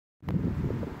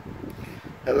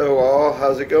Hello all,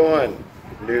 how's it going?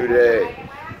 New day.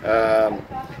 Um,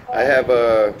 I have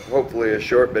hopefully a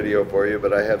short video for you,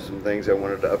 but I have some things I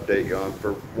wanted to update you on.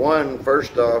 For one,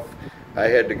 first off, I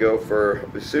had to go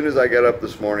as soon as I got up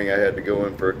this morning, I had to go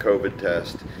in for a COVID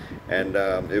test. And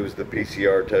it was the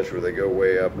PCR test where they go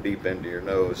way up deep into your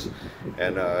nose.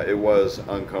 And it was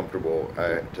uncomfortable,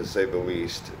 to say the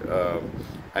least.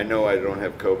 I know I don't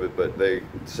have COVID, but they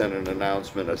sent an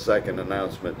announcement, a second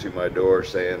announcement to my door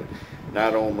saying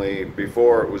not only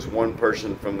before it was one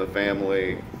person from the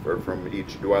family or from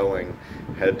each dwelling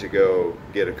had to go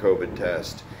get a COVID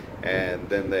test, and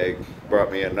then they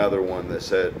brought me another one that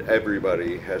said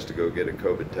everybody has to go get a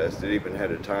COVID test. It even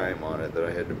had a time on it that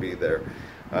I had to be there.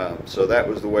 So that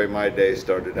was the way my day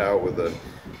started out, with a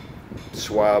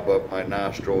swab up my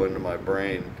nostril into my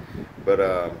brain.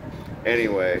 But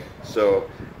anyway,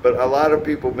 but a lot of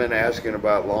people have been asking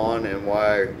about Lon and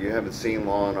why you haven't seen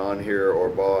Lon on here, or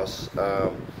Boss.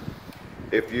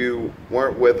 If you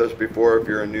weren't with us before, if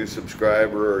you're a new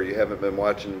subscriber or you haven't been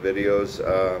watching the videos,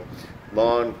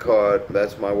 Lon caught,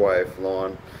 that's my wife,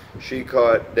 Lon, she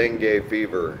caught dengue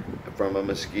fever from a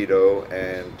mosquito,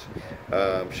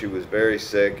 and she was very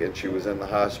sick, and she was in the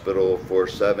hospital for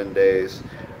 7 days.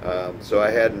 So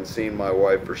I hadn't seen my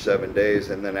wife for 7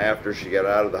 days, and then after she got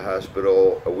out of the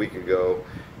hospital a week ago,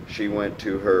 she went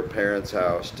to her parents'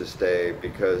 house to stay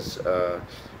because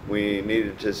we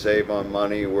needed to save on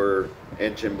money. We're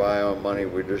inching by on money.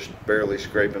 We're just barely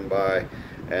scraping by,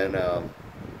 and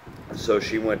so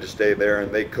she went to stay there,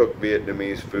 and they cook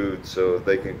Vietnamese food so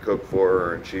they can cook for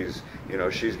her. And she's,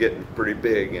 she's getting pretty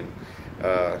big, and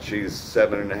she's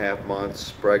 7.5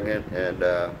 months pregnant, and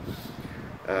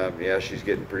yeah, she's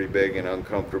getting pretty big and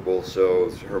uncomfortable, so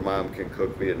her mom can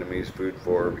cook Vietnamese food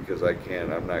for her because I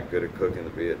can't. I'm not good at cooking the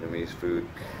Vietnamese food.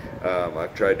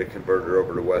 I've tried to convert her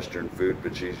over to Western food,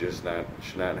 but she's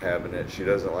not having it. She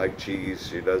doesn't like cheese,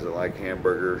 she doesn't like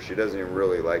hamburgers, she doesn't even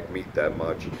really like meat that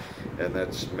much, and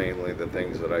that's mainly the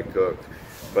things that I cook.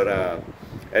 But at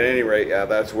any rate, yeah,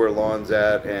 that's where Lon's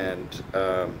at, and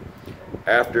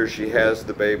after she has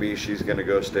the baby, she's going to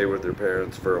go stay with her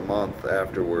parents for a month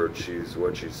afterwards. She's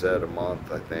what she said, a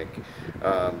month, I think.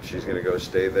 She's going to go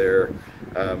stay there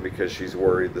because she's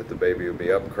worried that the baby will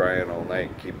be up crying all night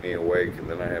and keep me awake, and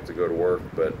then I have to go to work.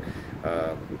 But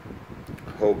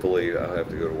hopefully I'll have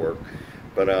to go to work.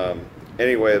 But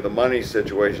anyway, the money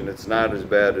situation, it's not as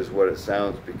bad as what it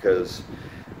sounds, because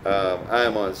I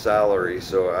am on salary,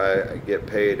 so I get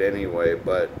paid anyway.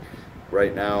 But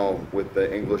right now with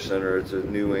the English Center, it's a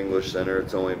new English center.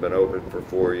 It's only been open for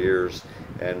 4 years,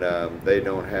 and they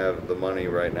don't have the money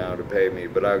right now to pay me.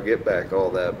 But I'll get back all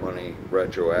that money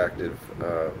retroactive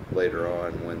later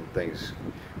on when things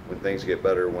get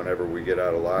better, whenever we get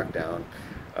out of lockdown.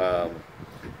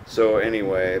 So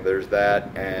anyway, there's that,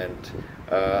 and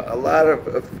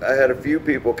I had a few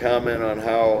people comment on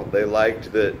how they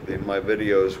liked that my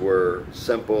videos were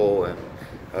simple and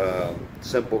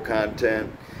simple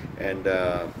content, and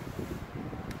that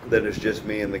it's just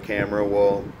me and the camera.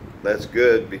 Well, that's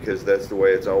good, because that's the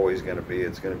way it's always going to be.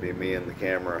 It's going to be me and the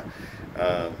camera.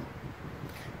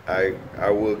 I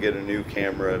will get a new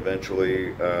camera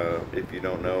eventually. If you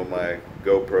don't know, my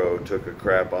GoPro took a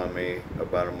crap on me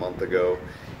about a month ago,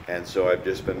 and so I've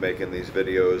just been making these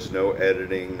videos, no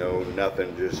editing, no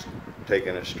nothing, just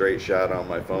taking a straight shot on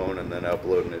my phone and then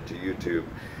uploading it to YouTube.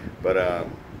 But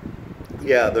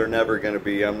yeah, I'm never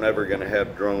going to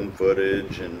have drone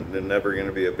footage, and they're never going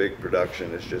to be a big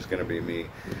production. It's just going to be me.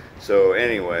 So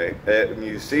anyway,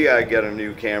 you see I get a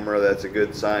new camera. That's a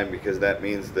good sign, because that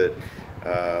means that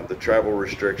the travel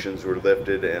restrictions were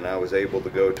lifted, and I was able to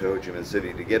go to Ho Chi Minh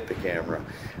City to get the camera.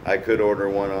 I could order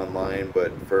one online,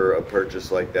 but for a purchase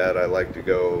like that, I like to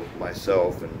go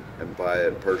myself and buy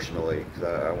it personally,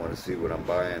 because I want to see what I'm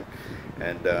buying.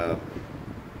 And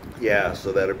yeah,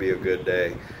 so that'll be a good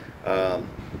day.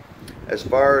 As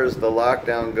far as the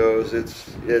lockdown goes,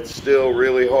 it's still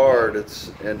really hard.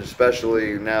 And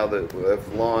especially now that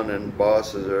if Lon and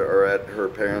Boss are at her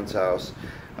parents' house,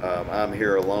 I'm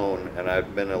here alone, and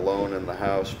I've been alone in the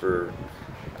house for,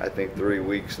 I think, 3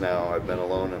 weeks now. I've been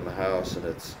alone in the house, and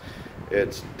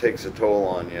it takes a toll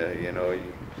on you.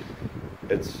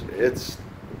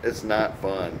 It's not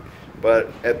fun.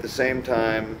 But at the same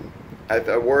time, I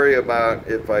worry about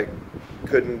if I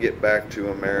couldn't get back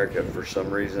to America for some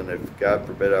reason. If God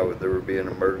forbid there would be an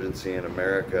emergency in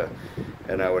America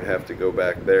and I would have to go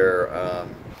back there.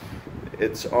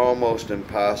 It's almost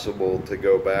impossible to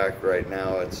go back right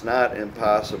now. It's not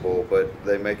impossible, but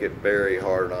they make it very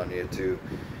hard on you to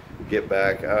get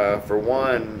back. For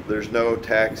one, there's no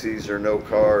taxis or no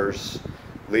cars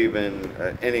leaving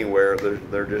anywhere.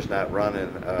 They're just not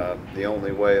running. The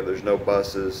only way, there's no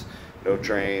buses, no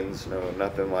trains,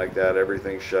 nothing like that.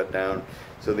 Everything's shut down.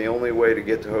 So the only way to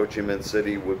get to Ho Chi Minh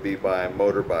City would be by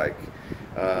motorbike,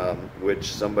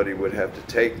 which somebody would have to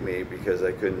take me, because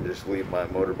I couldn't just leave my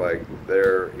motorbike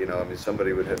there. I mean,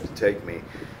 somebody would have to take me,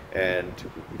 and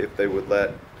if they would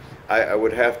let, I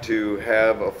would have to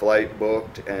have a flight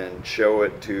booked and show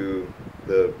it to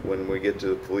when we get to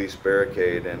the police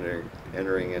barricade and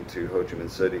entering into Ho Chi Minh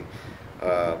City.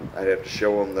 I'd have to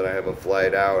show them that I have a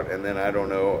flight out, and then I don't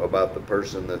know about the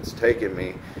person that's taking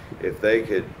me, if they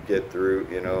could get through,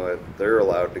 if they're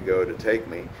allowed to go to take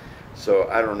me. So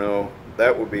I don't know.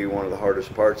 That would be one of the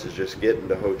hardest parts, is just getting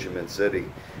to Ho Chi Minh City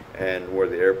and where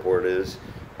the airport is.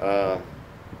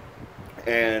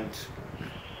 And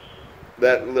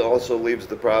that also leaves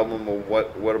the problem of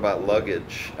what about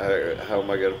luggage? How am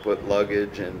I going to put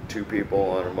luggage and 2 people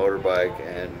on a motorbike?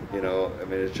 And I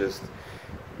mean, it just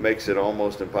makes it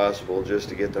almost impossible just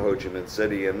to get to Ho Chi Minh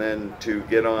City. And then to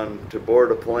get on to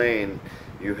board a plane,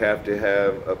 you have to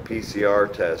have a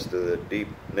PCR test, a deep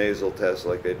nasal test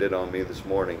like they did on me this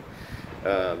morning.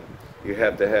 You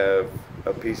have to have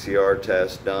a PCR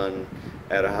test done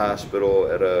at a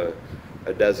hospital, at a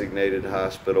designated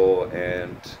hospital,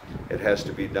 and it has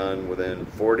to be done within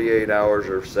 48 hours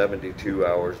or 72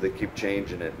 hours. They keep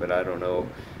changing it, but I don't know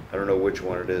which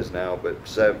one it is now, but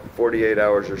 48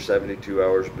 hours or 72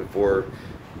 hours before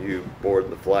you board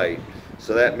the flight.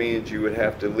 So that means you would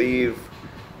have to leave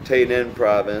Tay Ninh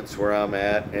province, where I'm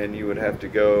at, and you would have to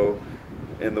go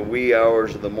in the wee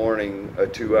hours of the morning, a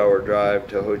 2-hour drive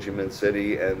to Ho Chi Minh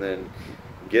City, and then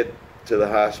get to the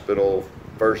hospital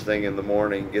first thing in the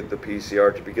morning, get the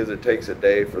PCR, because it takes a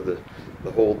day for the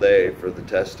whole day for the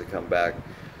test to come back.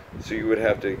 So you would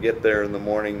have to get there in the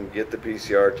morning, get the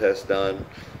PCR test done,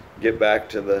 get back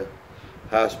to the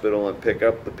hospital and pick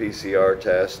up the PCR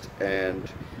test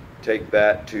and take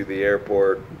that to the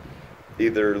airport,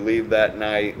 either leave that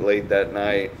night, late that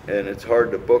night. And it's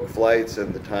hard to book flights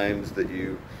in the times that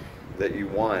you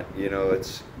want.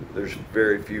 There's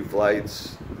very few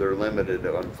flights. They're limited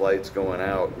on flights going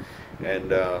out.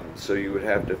 And so you would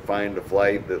have to find a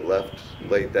flight that left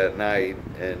late that night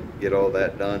and get all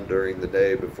that done during the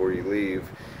day before you leave,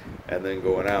 and then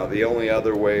going out. The only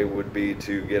other way would be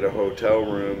to get a hotel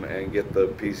room and get the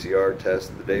PCR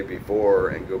test the day before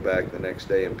and go back the next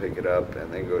day and pick it up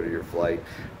and then go to your flight.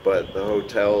 But the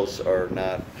hotels are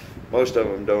not, most of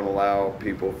them don't allow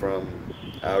people from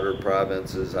outer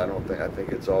provinces. I think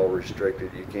it's all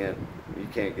restricted. You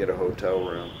can't get a hotel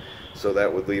room. So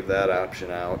that would leave that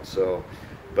option out. So,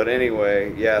 but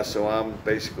anyway, yeah, so I'm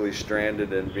basically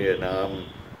stranded in Vietnam,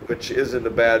 which isn't a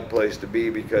bad place to be,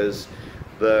 because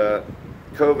the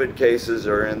COVID cases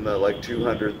are in the like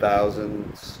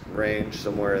 200,000 range,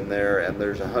 somewhere in there, and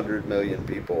there's 100 million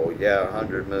people. Yeah,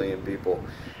 100 million people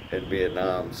in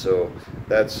Vietnam. So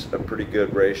that's a pretty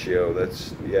good ratio.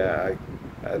 That's, yeah,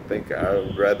 I think I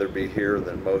would rather be here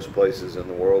than most places in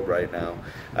the world right now.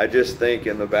 I just think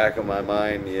in the back of my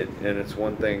mind, and it's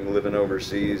one thing living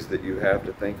overseas that you have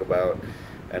to think about,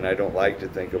 and I don't like to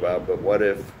think about, but what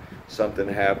if something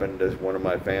happened to one of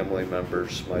my family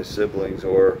members, my siblings,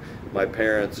 or my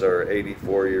parents are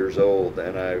 84 years old,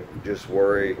 and I just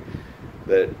worry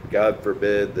that, God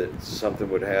forbid, that something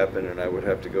would happen and I would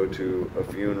have to go to a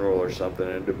funeral or something,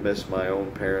 and to miss my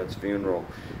own parents' funeral.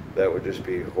 That would just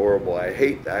be horrible. I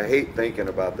hate thinking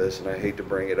about this, and I hate to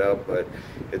bring it up, but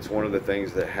it's one of the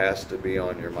things that has to be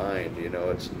on your mind.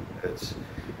 It's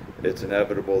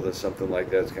inevitable that something like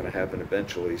that's going to happen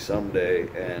eventually, someday.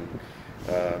 And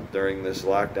during this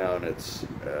lockdown, it's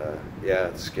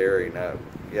scary now.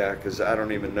 Yeah, because I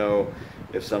don't even know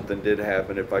if something did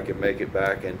happen, if I could make it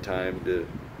back in time to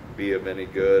be of any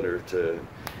good, or to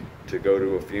go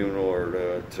to a funeral,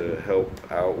 or to help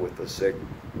out with a sick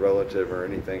relative or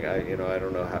anything. I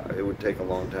don't know how. It would take a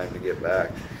long time to get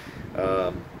back.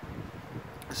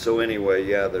 So anyway,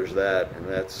 yeah, there's that, and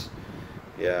that's,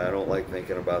 yeah, I don't like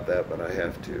thinking about that, but I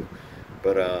have to.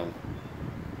 But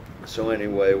so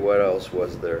anyway, what else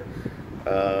was there?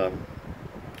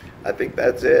 I think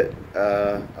that's it.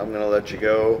 I'm gonna let you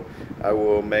go. I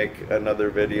will make another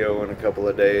video in a couple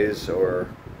of days, or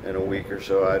in a week or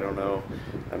so, I don't know.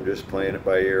 I'm just playing it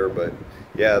by ear, but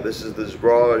yeah, this is as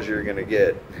raw as you're gonna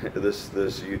get. This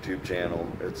YouTube channel.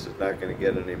 It's not gonna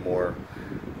get any more.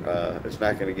 It's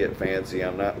not gonna get fancy.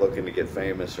 I'm not looking to get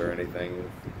famous or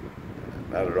anything,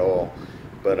 not at all.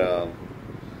 But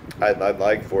I'd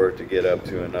like for it to get up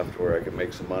to enough to where I can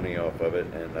make some money off of it,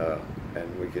 and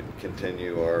and we can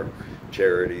continue our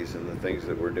charities and the things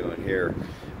that we're doing here.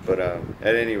 But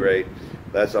at any rate,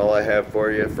 that's all I have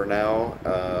for you for now.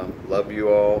 Love you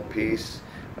all. Peace.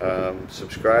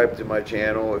 Subscribe to my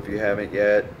channel if you haven't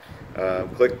yet.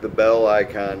 Click the bell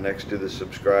icon next to the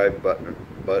subscribe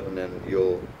button, and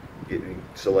you'll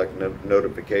select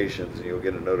notifications, and you'll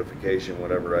get a notification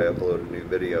whenever I upload a new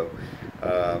video.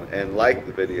 And like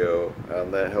the video,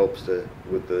 that helps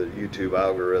with the YouTube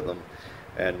algorithm,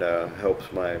 and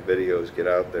helps my videos get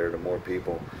out there to more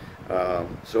people.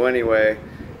 So anyway,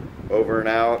 over and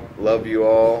out. Love you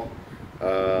all.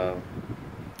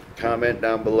 Comment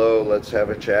down below. Let's have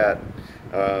a chat.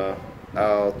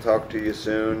 I'll talk to you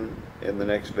soon in the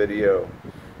next video.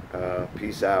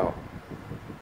 Peace out.